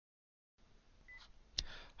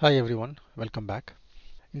Hi everyone, welcome back.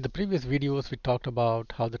 In the previous videos we talked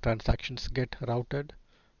about how the transactions get routed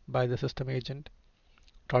by the system agent,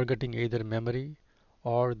 targeting either memory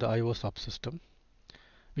or the IO subsystem.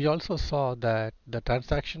 We also saw that the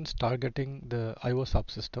transactions targeting the IO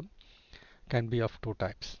subsystem can be of two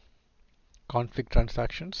types: config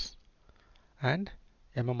transactions and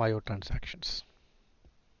MMIO transactions.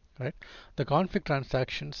 Right? The config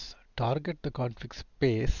transactions target the config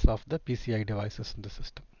space of the PCI devices in the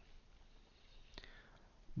system.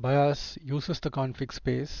 BIOS uses the config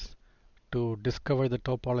space to discover the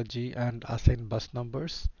topology and assign bus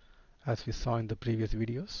numbers, as we saw in the previous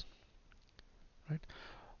videos. Right?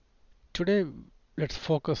 Today, let's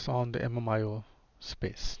focus on the MMIO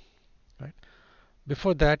space. Right?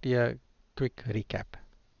 Before that, a quick recap.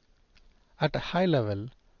 At a high level,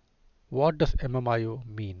 what does MMIO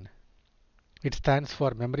mean? It stands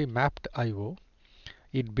for Memory Mapped I/O.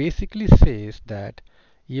 It basically says that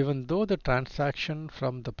even though the transaction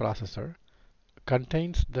from the processor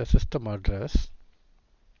contains the system address,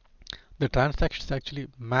 the transaction is actually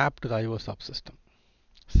mapped to the IO subsystem.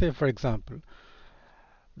 Say, for example,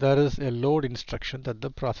 there is a load instruction that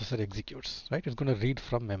the processor executes, right? It's going to read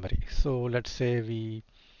from memory. So let's say we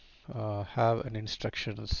have an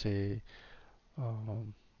instruction, say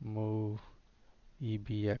move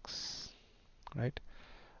EBX, right?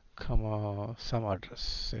 Comma some address,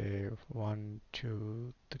 say 1,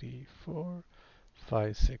 2, 3, 4,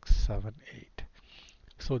 5, 6, 7, 8.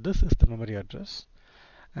 So this is the memory address,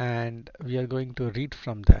 and we are going to read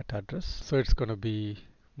from that address. So it's going to be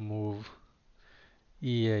move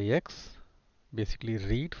EAX, basically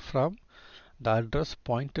read from the address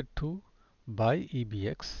pointed to by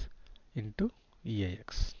EBX into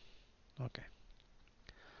EAX. Okay.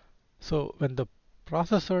 So when the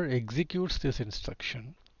processor executes this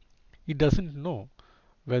instruction, it doesn't know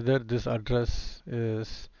whether this address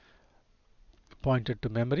is pointed to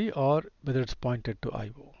memory or whether it's pointed to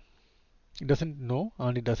IO. It doesn't know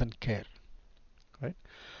and it doesn't care. Right?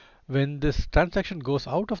 When this transaction goes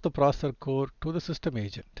out of the processor core to the system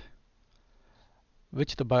agent,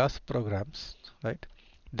 which the BIOS programs, right,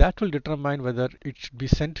 that will determine whether it should be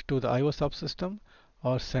sent to the IO subsystem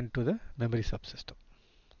or sent to the memory subsystem.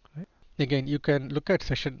 Right? Again, you can look at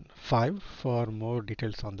session 5 for more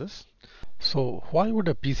details on this. So why would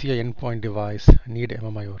a PCI endpoint device need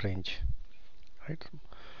MMIO range? Right?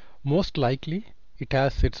 Most likely it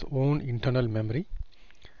has its own internal memory,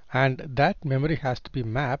 and that memory has to be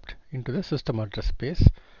mapped into the system address space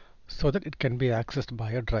so that it can be accessed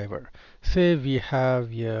by a driver. Say we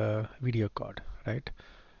have a video card, right?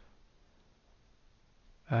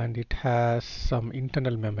 And it has some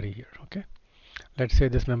internal memory here, okay? Let's say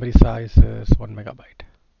this memory size is 1 megabyte.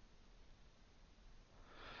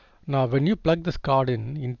 Now when you plug this card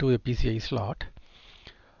into a PCI slot,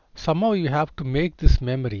 somehow you have to make this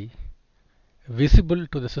memory visible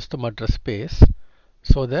to the system address space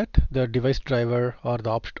so that the device driver or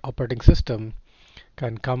the operating system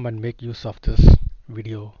can come and make use of this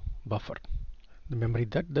video buffer, the memory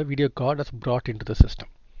that the video card has brought into the system.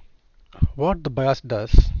 What the BIOS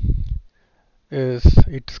does is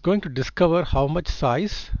it's going to discover how much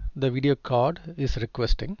size the video card is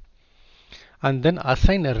requesting and then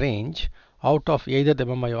assign a range out of either the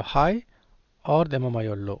MMIO high or the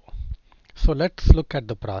MMIO low. So let's look at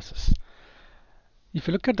the process. If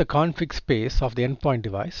you look at the config space of the endpoint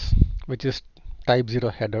device, which is type 0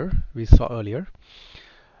 header we saw earlier,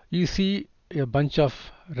 you see a bunch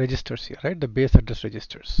of registers here, right? The base address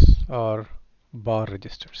registers or bar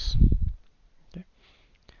registers. Okay.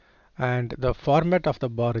 And the format of the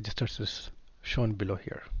bar registers is shown below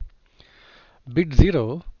here. Bit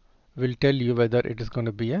 0 will tell you whether it is going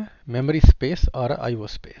to be a memory space or a IO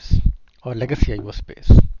space or legacy IO space.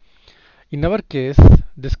 In our case,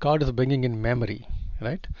 this card is bringing in memory,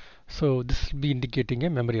 right? So this will be indicating a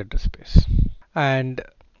memory address space. And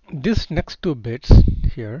this next two bits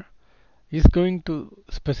here is going to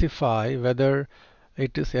specify whether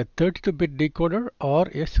it is a 32-bit decoder or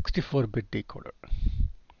a 64-bit decoder.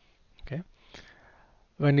 Okay.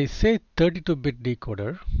 When we say 32-bit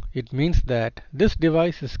decoder, it means that this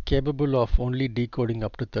device is capable of only decoding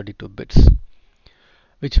up to 32 bits,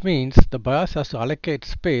 which means the BIOS has to allocate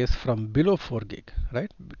space from below 4 gig,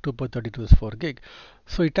 right? 2 per 32 is 4 gig.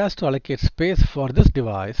 So it has to allocate space for this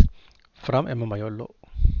device from MMIO low.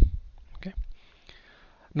 Okay.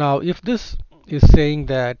 Now, if this is saying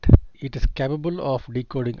that it is capable of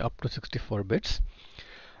decoding up to 64 bits,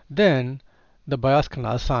 then the BIOS can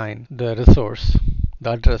assign the resource,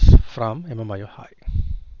 the address from MMIO high.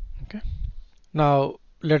 Okay. Now,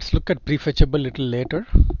 let's look at prefetchable a little later,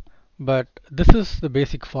 but this is the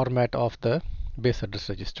basic format of the base address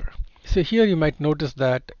register. So here you might notice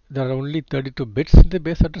that there are only 32 bits in the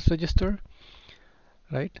base address register,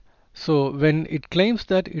 right? So when it claims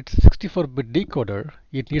that it's 64-bit decoder,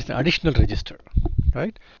 it needs an additional register,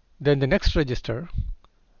 right? Then the next register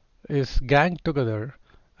is ganged together,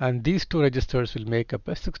 and these two registers will make up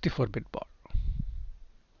a 64-bit bar.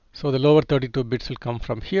 So the lower 32 bits will come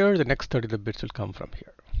from here, the next 32 bits will come from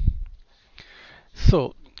here.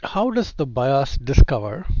 So how does the BIOS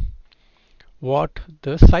discover what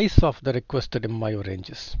the size of the requested MMIO range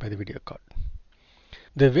is by the video card?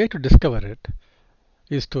 The way to discover it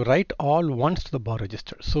is to write all ones to the bar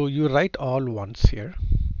register. So you write all ones here,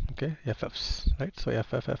 okay, FFs, right? So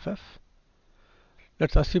FF.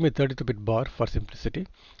 Let's assume a 32-bit bar for simplicity.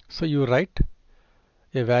 So you write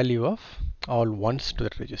a value of all ones to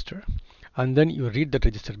that register, and then you read that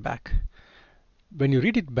register back. When you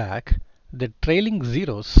read it back, the trailing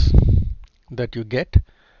zeros that you get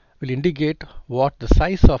will indicate what the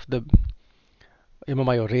size of the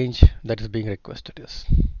MMIO range that is being requested is.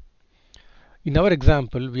 In our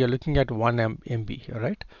example, we are looking at 1 MB here,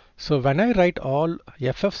 right? So when I write all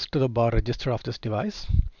FFs to the bar register of this device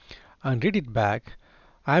and read it back,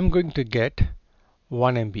 I'm going to get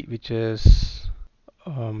 1 MB, which is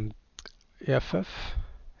FF,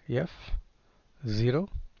 F0,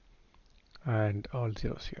 and all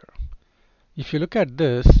zeros here. If you look at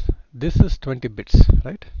this, this is 20 bits,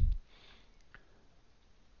 right?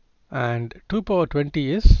 And 2 power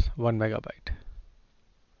 20 is 1 megabyte.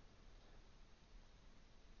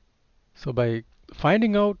 So by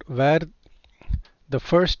finding out where the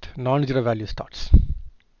first non-zero value starts,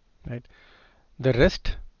 right, the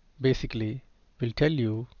rest basically will tell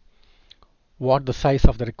you what the size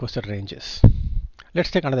of the requested range is.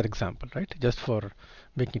 Let's take another example, right, just for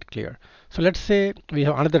making it clear. So let's say we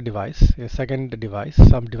have another device, a second device,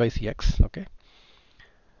 some device X, okay,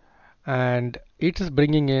 and it is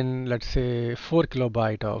bringing in, let's say, 4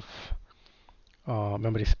 kilobyte of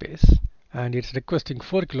memory space, and it's requesting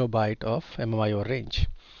 4 kilobyte of MMIO range.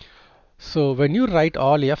 So when you write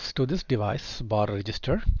all F's to this device bar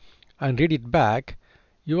register and read it back,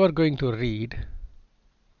 you are going to read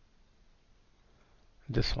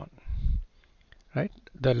this one, right?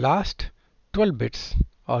 The last 12 bits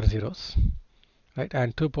are zeros, right?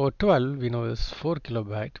 And 2 power 12 we know is 4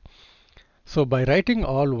 kilobyte. So by writing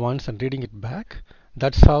all ones and reading it back,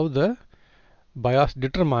 that's how the BIOS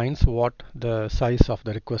determines what the size of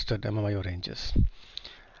the requested MMIO range is.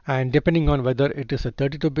 And depending on whether it is a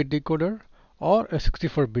 32-bit decoder or a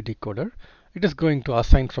 64-bit decoder, it is going to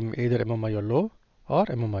assign from either MMIO low or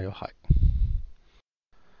MMIO high.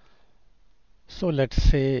 So let's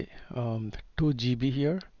say 2 GB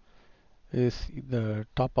here is the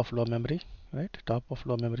top of low memory, right? Top of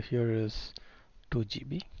low memory here is 2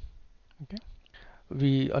 GB. Okay.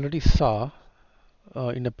 We already saw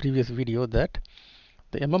in a previous video that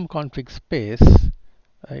the mmconfig space,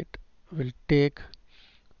 right, will take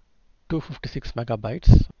 256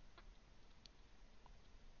 megabytes.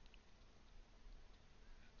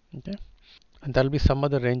 Okay, and there will be some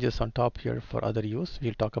other ranges on top here for other use.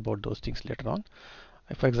 We'll talk about those things later on.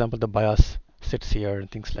 For example, the BIOS sits here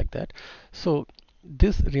and things like that. So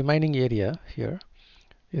this remaining area here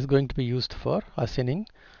is going to be used for assigning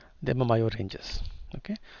the MMIO ranges.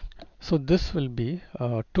 Okay, so this will be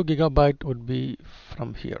 2 gigabyte would be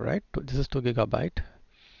from here, right? This is 2 gigabyte,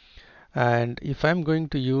 and if I'm going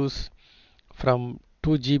to use from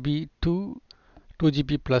 2 GB to 2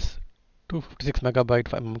 GB plus 256 megabyte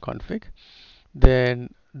for mmconfig,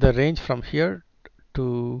 then the range from here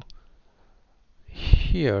to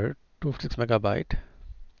here 256 megabyte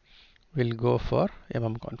will go for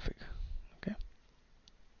mmconfig. Okay,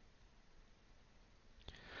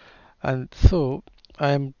 and so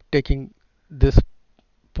I am taking this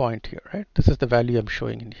point here, right? This is the value I'm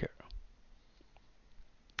showing in here.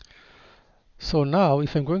 So now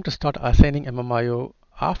if I'm going to start assigning MMIO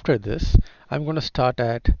after this, I'm going to start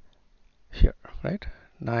at here, right?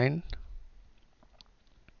 9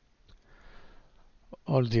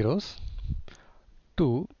 all zeros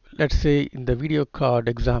to, let's say in the video card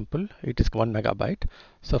example, it is 1 megabyte.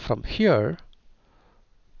 So from here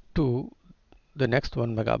to the next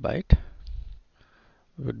 1 megabyte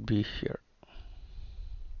would be here,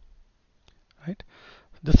 right?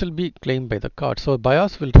 This will be claimed by the card. So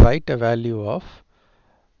BIOS will write a value of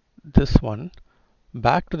this one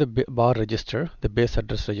back to the bar register, the base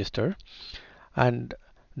address register, and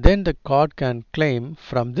then the card can claim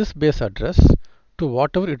from this base address to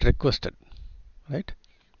whatever it requested, right?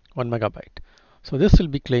 1 megabyte. So this will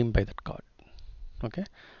be claimed by that card. Okay,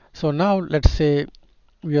 so now let's say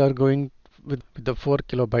we are going with the 4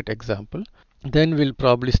 kilobyte example. Then we'll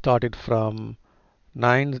probably start it from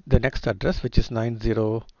the next address, which is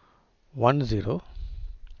 9010,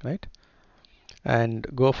 right, and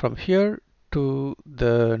go from here to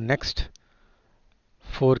the next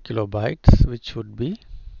 4 kilobytes, which would be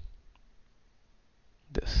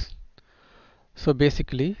this. So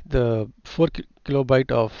basically the 4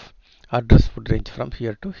 kilobyte of address would range from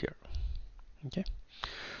here to here. Okay.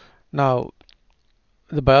 Now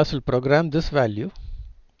the BIOS will program this value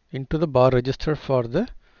into the bar register for the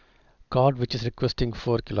card which is requesting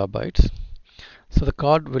 4 kilobytes. So the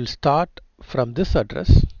card will start from this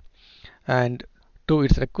address and to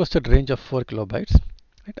its requested range of 4 kilobytes,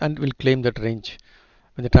 right, and will claim that range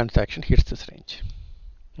when the transaction hits this range.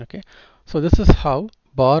 Okay, so this is how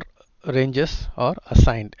bar ranges are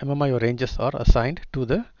assigned, MMIO ranges are assigned to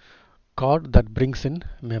the card that brings in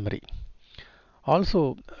memory.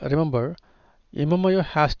 Also remember, MMIO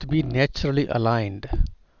has to be naturally aligned.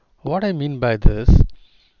 What I mean by this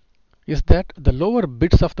is that the lower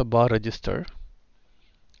bits of the bar register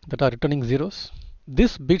that are returning zeros,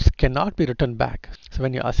 these bits cannot be returned back. So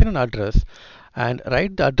when you assign an address and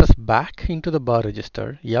write the address back into the bar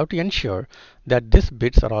register, you have to ensure that these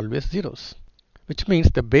bits are always zeros, which means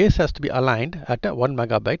the base has to be aligned at a 1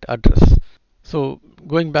 megabyte address. So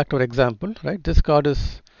going back to our example, right, this card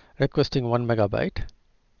is requesting 1 megabyte,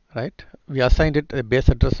 right? We assigned it a base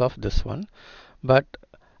address of this one, but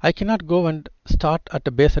I cannot go and start at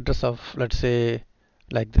a base address of, let's say,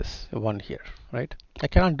 like this one here, right? I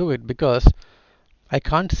cannot do it because I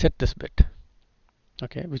can't set this bit.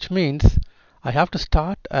 Okay, which means I have to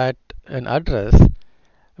start at an address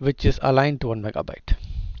which is aligned to 1 megabyte.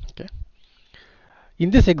 Okay. In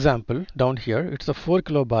this example down here, it's a 4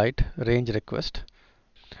 kilobyte range request.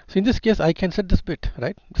 So in this case, I can set this bit,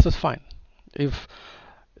 right? This is fine. If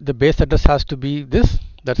the base address has to be this,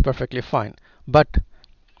 that's perfectly fine. But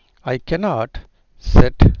I cannot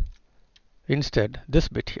set instead this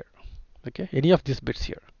bit here, okay, any of these bits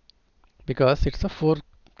here, because it's a 4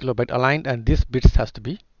 kilobyte aligned and these bits has to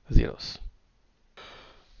be zeros.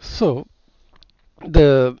 So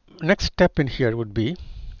the next step in here would be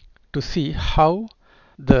to see how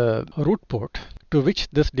the root port to which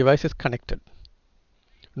this device is connected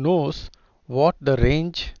knows what the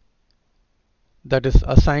range that is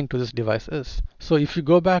assigned to this device is. So if you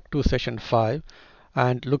go back to session 5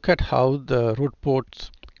 and look at how the root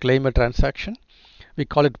ports claim a transaction, we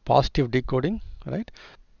call it positive decoding, right?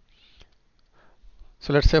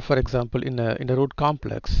 So let's say, for example, in a root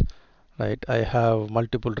complex, right, I have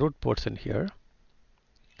multiple root ports in here,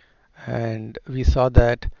 and we saw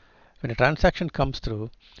that when a transaction comes through,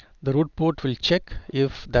 the root port will check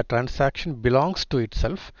if that transaction belongs to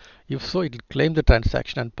itself. If so, it will claim the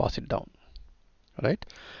transaction and pass it down, right?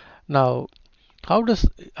 Now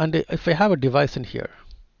and if I have a device in here,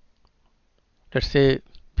 let's say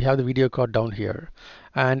we have the video card down here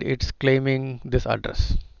and it's claiming this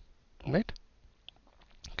address, right?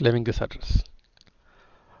 Claiming this address.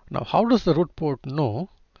 Now how does the root port know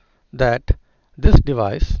that this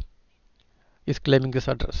device is claiming this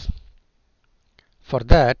address? For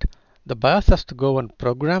that, the BIOS has to go and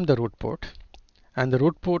program the root port, and the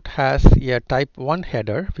root port has a type 1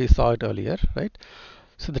 header. We saw it earlier, right?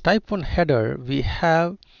 So the type 1 header, we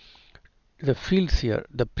have the fields here,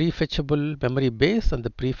 the prefetchable memory base and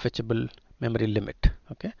the prefetchable memory limit.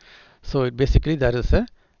 Okay, so basically there is a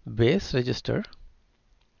base register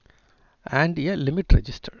and a limit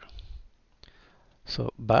register.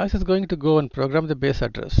 So BIOS is going to go and program the base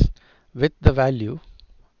address with the value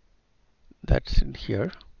that's in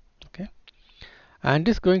here, okay, and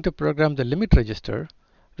is going to program the limit register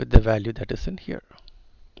with the value that is in here.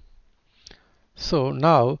 So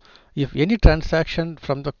now if any transaction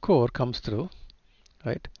from the core comes through,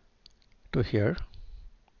 right, to here,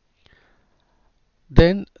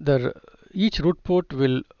 then each root port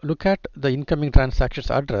will look at the incoming transaction's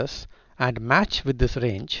address and match with this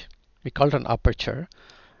range. We call it an aperture,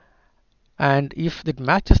 and if it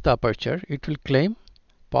matches the aperture, it will claim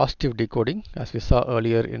positive decoding, as we saw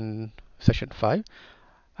earlier in session 5,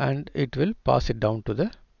 and it will pass it down to the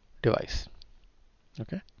device.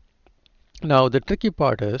 Okay. Now the tricky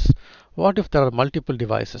part is, what if there are multiple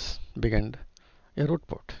devices behind a root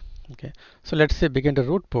port? Okay, so let's say behind a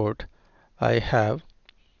root port I have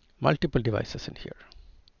multiple devices in here.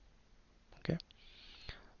 Okay,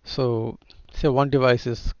 so say one device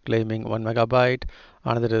is claiming 1 megabyte,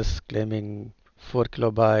 another is claiming 4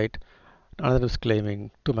 kilobyte, another is claiming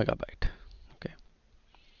 2 megabyte. Okay,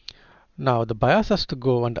 now the BIOS has to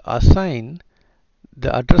go and assign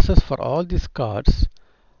the addresses for all these cards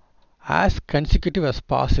as consecutive as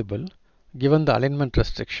possible given the alignment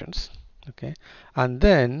restrictions, okay, and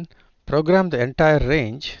then program the entire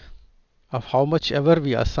range of how much ever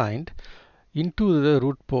we assigned into the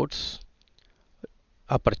root port's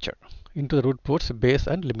aperture, into the root port's base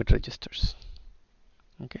and limit registers.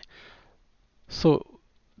 Okay, so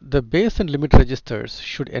the base and limit registers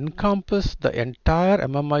should encompass the entire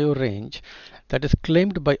MMIO range that is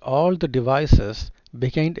claimed by all the devices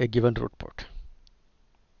behind a given root port.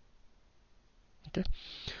 Okay,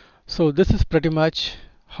 so this is pretty much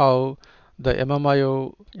how the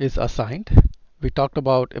MMIO is assigned. We talked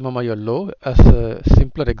about MMIO low as a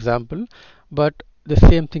simpler example, but the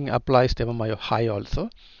same thing applies to MMIO high also.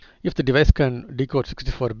 If the device can decode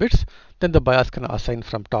 64 bits, then the BIOS can assign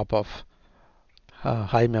from top of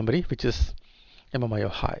high memory, which is MMIO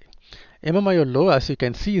high. MMIO low, as you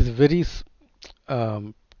can see, is very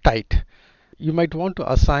tight. You might want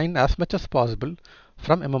to assign as much as possible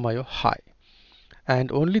from MMIO high,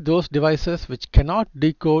 and only those devices which cannot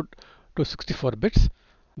decode to 64 bits,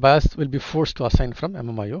 BIOS will be forced to assign from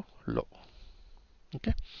MMIO low.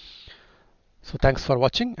 Okay, so thanks for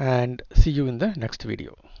watching and see you in the next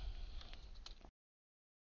video.